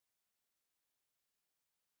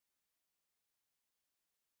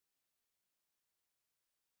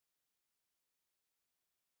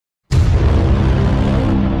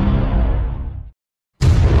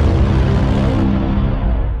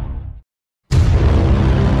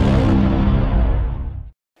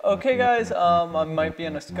Okay guys, I might be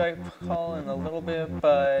on a Skype call in a little bit,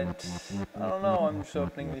 but I don't know, I'm just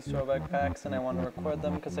opening these throwback packs and I want to record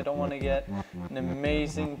them because I don't want to get an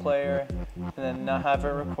amazing player and then not have it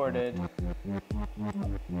recorded.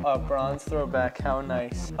 A bronze throwback, how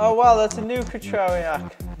nice. Oh wow, that's a new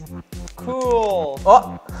Kutrawiak. Cool.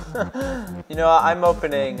 Oh! You know what, I'm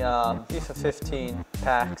opening FIFA 15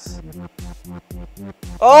 packs.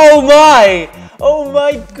 Oh my! Oh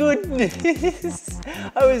my goodness!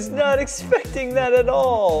 I was not expecting that at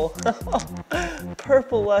all.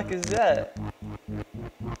 Purple Lacazette.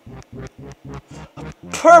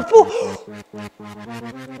 Purple?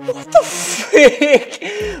 What the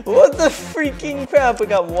freak? What the freaking crap? We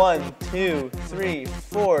got 1, 2, 3,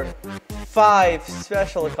 4, 5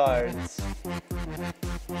 special cards.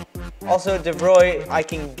 Also, De Bruyne, I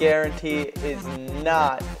can guarantee, is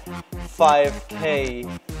not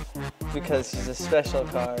 5K because he's a special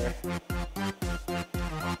card.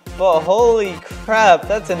 But holy crap,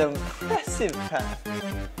 that's an impressive pack.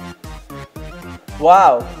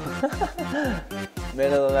 Wow.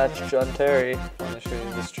 Man of the match, John Terry. I want to show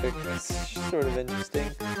you this trick. It's sort of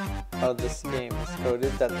interesting how this game is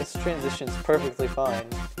coded, that this transition is perfectly fine.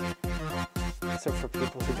 Except for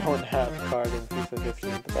people who don't have a card in FIFA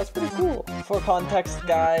 15, but that's pretty cool. For context,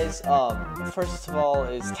 guys, first of all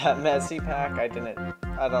is that Messi pack. I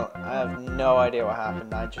have no idea what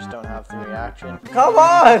happened. I just don't have the reaction. Come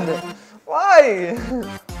on! Why?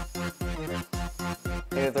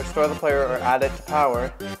 Either store the player or add it to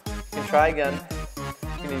power. You can try again.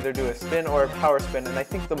 You can either do a spin or a power spin, and I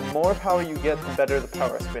think the more power you get, the better the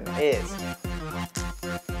power spin is.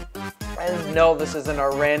 And no, this isn't a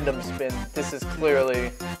random spin. This is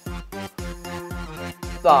clearly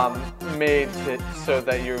made so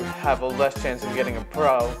that you have a less chance of getting a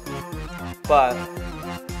pro, but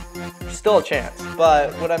still a chance.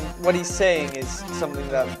 But what he's saying is something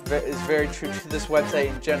that is very true to this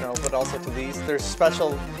website in general, but also to these. There's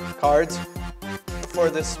special cards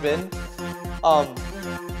for this spin,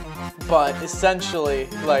 but essentially,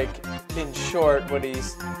 like, in short, what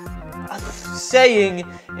he's saying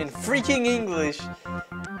in freaking English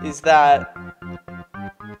is that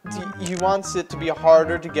he wants it to be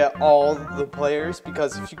harder to get all the players,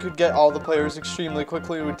 because if you could get all the players extremely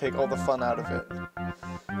quickly, it would take all the fun out of it.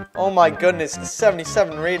 Oh my goodness, the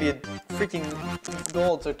 77 rated freaking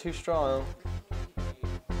golds are too strong.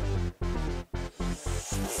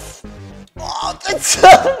 Oh, that's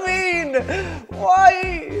so mean!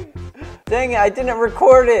 Why? Dang it, I didn't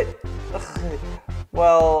record it! Ugh.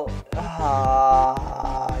 Well,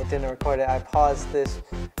 I didn't record it. I paused this.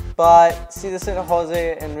 But, see this in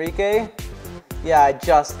Jose Enrique? Yeah, I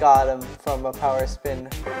just got him from a power spin.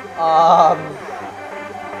 I'm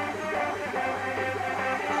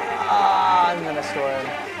gonna store him.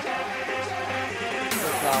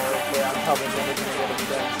 It's not worth it. I'm probably never gonna get him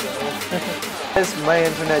again, so. My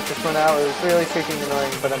internet just went out. It was really freaking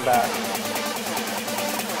annoying, but I'm back.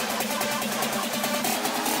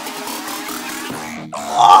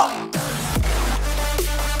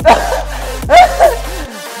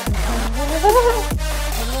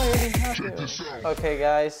 Okay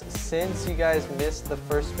guys, since you guys missed the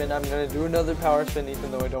first spin, I'm gonna do another power spin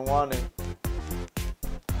even though I don't want to.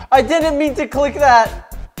 I didn't mean to click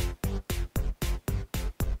that!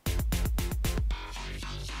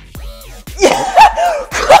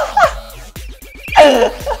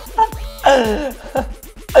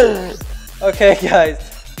 Okay guys,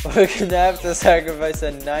 we're gonna have to sacrifice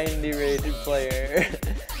a 90 rated player.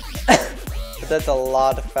 But that's a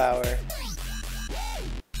lot of power.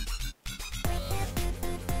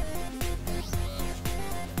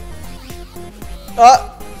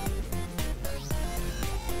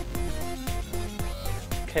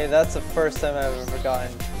 Okay, that's the first time I've ever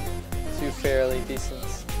gotten 2 fairly decent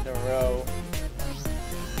in a row.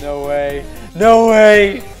 No way. No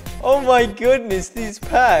way! Oh my goodness, these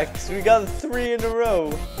packs! We got 3 in a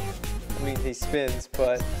row. I mean, these spins,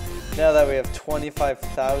 but now that we have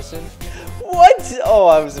 25,000. What? Oh,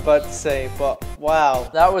 I was about to say, but wow,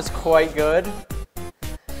 that was quite good.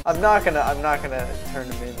 I'm not gonna turn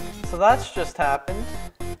them in. So that's just happened.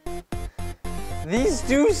 These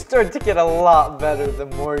do start to get a lot better the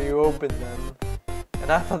more you open them.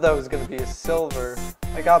 And I thought that was gonna be a silver.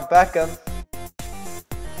 I got Beckham.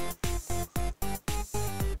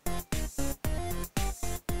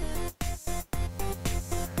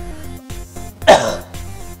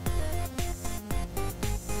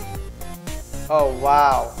 Oh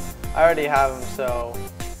wow, I already have him, so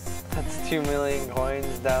that's 2 million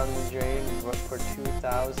coins down the drain for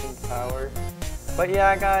 2,000 power. But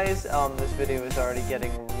yeah guys, this video is already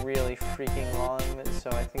getting really freaking long, so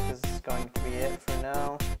I think this is going to be it for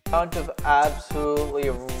now. Count of absolutely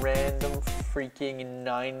random freaking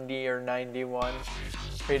 90 or 91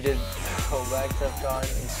 rated throwbacks I've gotten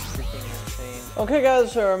is freaking insane. Okay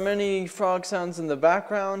guys, there are many frog sounds in the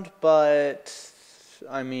background, but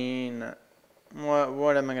I mean,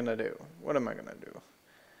 what am I gonna do? What am I gonna do?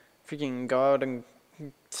 Freaking go out and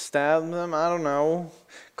stab them? I don't know.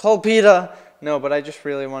 Call PETA! No, but I just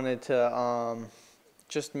really wanted to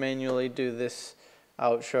just manually do this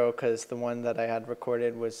outro because the one that I had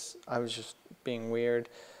recorded I was just being weird.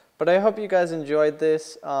 But I hope you guys enjoyed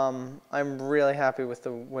this. I'm really happy with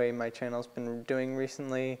the way my channel's been doing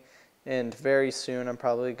recently, and very soon I'm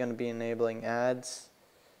probably going to be enabling ads.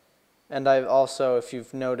 And I've also, if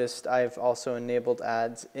you've noticed, I've also enabled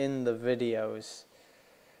ads in the videos.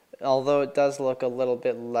 Although it does look a little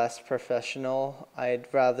bit less professional, I'd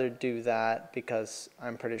rather do that because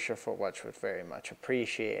I'm pretty sure Futwatch would very much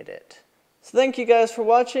appreciate it. So thank you guys for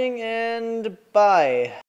watching, and bye!